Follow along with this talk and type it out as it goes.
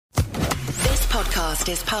podcast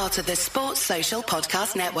is part of the Sports Social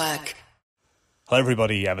Podcast Network. Hello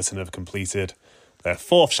everybody, Everton have completed their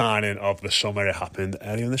fourth signing of the summer. It happened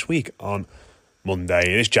earlier this week on Monday.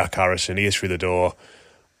 It is Jack Harrison. He is through the door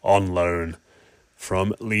on loan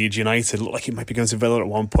from Leeds United. Looked like he might be going to Villa at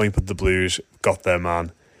one point, but the Blues got their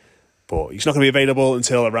man. But he's not going to be available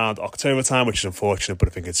until around October time, which is unfortunate, but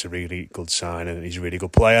I think it's a really good signing and he's a really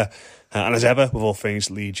good player. And as ever, with all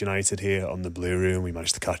things Leeds United here on the Blue Room, we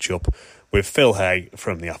managed to catch up with Phil Hay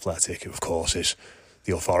from The Athletic, who of course is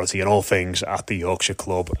the authority in all things at the Yorkshire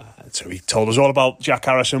club. So he told us all about Jack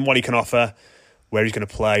Harrison, what he can offer, where he's going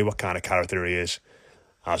to play, what kind of character he is,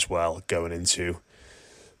 as well, going into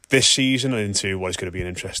this season and into what is going to be an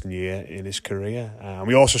interesting year in his career. And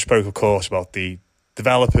we also spoke, of course, about the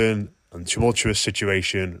developing and tumultuous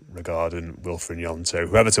situation regarding Wilfried Gnonto,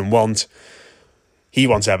 who Everton want. He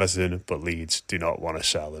wants Everton, but Leeds do not want to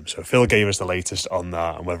sell him. So Phil gave us the latest on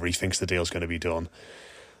that and whether he thinks the deal's going to be done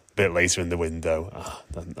a bit later in the window.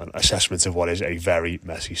 An assessment of what is a very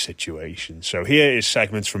messy situation. So here is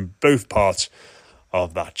segments from both parts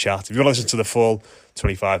of that chat. If you want to listen to the full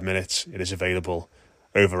 25 minutes, it is available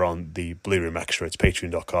over on the Blue Room Extra. It's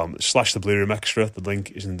patreon.com/the Blue Room Extra. The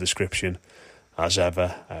link is in the description. As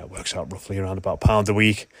ever, it works out roughly around about £1 a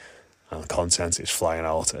week. And content is flying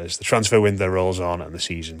out as the transfer window rolls on and the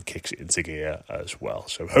season kicks into gear as well.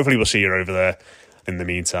 So hopefully we'll see you over there. In the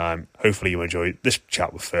meantime, hopefully you enjoy this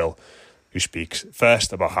chat with Phil, who speaks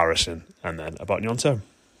first about Harrison and then about Gnonto.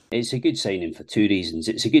 It's a good signing for two reasons.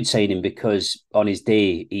 It's a good signing because on his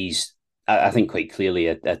day, he's, I think quite clearly,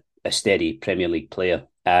 a steady Premier League player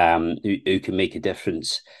who can make a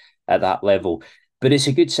difference at that level. But it's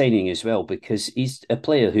a good signing as well because he's a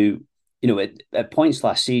player who, you know, at points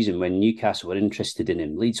last season when Newcastle were interested in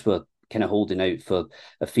him, Leeds were kind of holding out for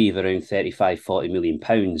a fee of around £35-40 million.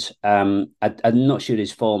 I'm not sure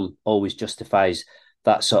his form always justifies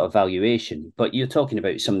that sort of valuation, but you're talking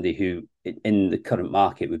about somebody who in the current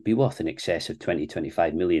market would be worth in excess of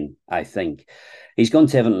 20-25 million, I think. He's gone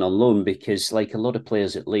to Everton on loan because, like a lot of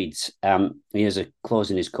players at Leeds, he has a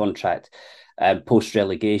clause in his contract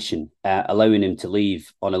post-relegation, allowing him to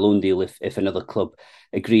leave on a loan deal if another club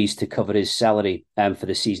agrees to cover his salary for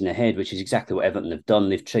the season ahead, which is exactly what Everton have done.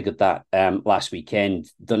 They've triggered that last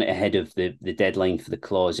weekend, done it ahead of the deadline for the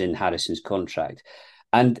clause in Harrison's contract.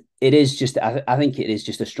 And it is just, I think it is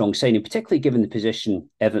just a strong signing, particularly given the position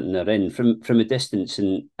Everton are in from a distance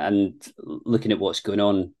and looking at what's going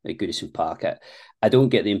on at Goodison Park. I don't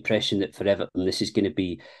get the impression that for Everton this is going to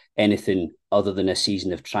be anything other than a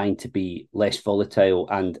season of trying to be less volatile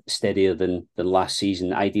and steadier than last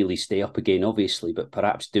season. Ideally stay up again, obviously, but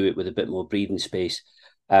perhaps do it with a bit more breathing space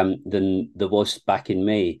than there was back in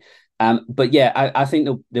May. But yeah, I think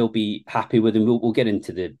they'll be happy with him. We'll get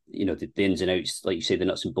into the ins and outs, like you say, the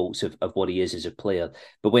nuts and bolts of what he is as a player.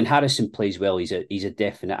 But when Harrison plays well, he's a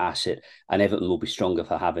definite asset, and Everton will be stronger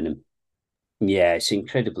for having him. Yeah, it's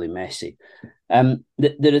incredibly messy. There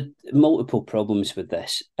are multiple problems with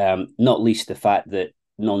this, not least the fact that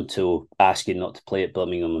Gnonto asking not to play at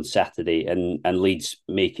Birmingham on Saturday and Leeds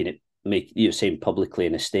saying publicly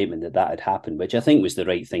in a statement that had happened, which I think was the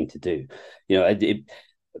right thing to do.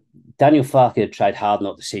 Daniel Farke tried hard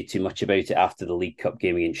not to say too much about it after the League Cup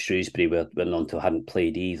game against Shrewsbury, where Gnonto hadn't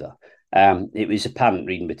played either. It was apparent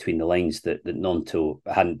reading between the lines that Gnonto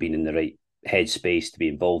hadn't been in the right headspace to be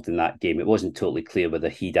involved in that game. It wasn't totally clear whether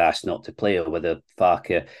he'd asked not to play or whether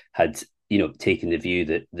Farke had, taken the view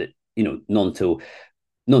that Gnonto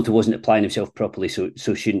wasn't applying himself properly, so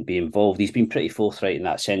shouldn't be involved. He's been pretty forthright in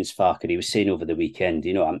that sense, Farke. He was saying over the weekend,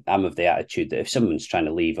 I'm of the attitude that if someone's trying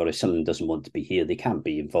to leave or if someone doesn't want to be here, they can't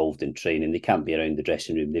be involved in training. They can't be around the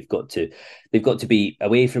dressing room. They've got to be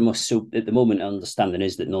away from us. So at the moment, understanding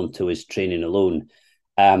is that Gnonto is training alone.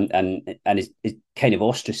 And is kind of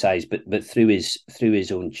ostracised, but through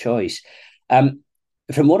his own choice. From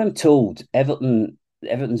what I'm told,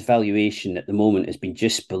 Everton's valuation at the moment has been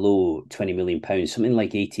just below £20 million, something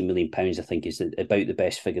like £80 million, I think, is about the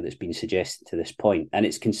best figure that's been suggested to this point, and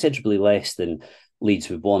it's considerably less than Leeds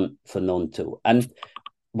would want for Gnonto. And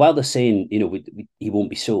while they're saying he won't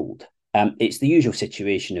be sold, it's the usual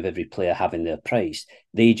situation of every player having their price.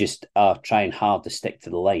 They just are trying hard to stick to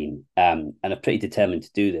the line and are pretty determined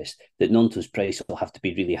to do this, that Gnonto's price will have to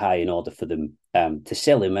be really high in order for them to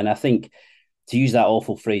sell him. And I think, to use that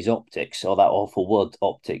awful phrase optics, or that awful word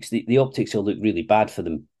optics, the optics will look really bad for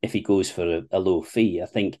them if he goes for a low fee. I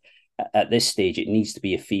think at this stage it needs to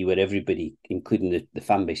be a fee where everybody, including the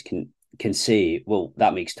fan base, can say, well,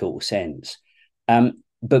 that makes total sense.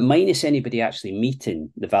 But minus anybody actually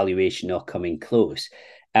meeting the valuation or coming close,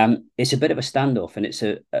 it's a bit of a standoff and it's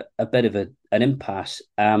a bit of an impasse.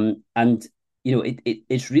 And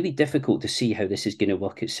it's really difficult to see how this is going to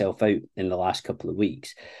work itself out in the last couple of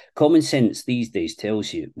weeks. Common sense these days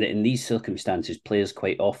tells you that in these circumstances, players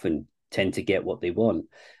quite often tend to get what they want.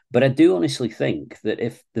 But I do honestly think that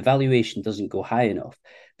if the valuation doesn't go high enough,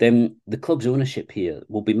 then the club's ownership here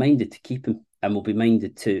will be minded to keep him and will be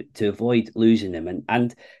minded to avoid losing him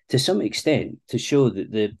and to some extent to show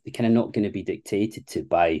that they're kind of not going to be dictated to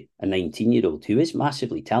by a 19-year-old who is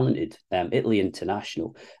massively talented, Italy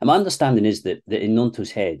international. And my understanding is that in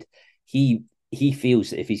Gnonto's head, he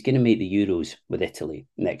feels that if he's going to make the Euros with Italy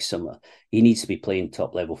next summer, he needs to be playing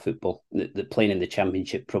top level football. That playing in the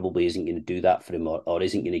Championship probably isn't going to do that for him or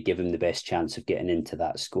isn't going to give him the best chance of getting into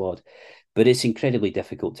that squad. But it's incredibly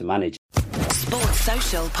difficult to manage. Sports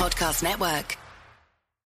Social Podcast Network.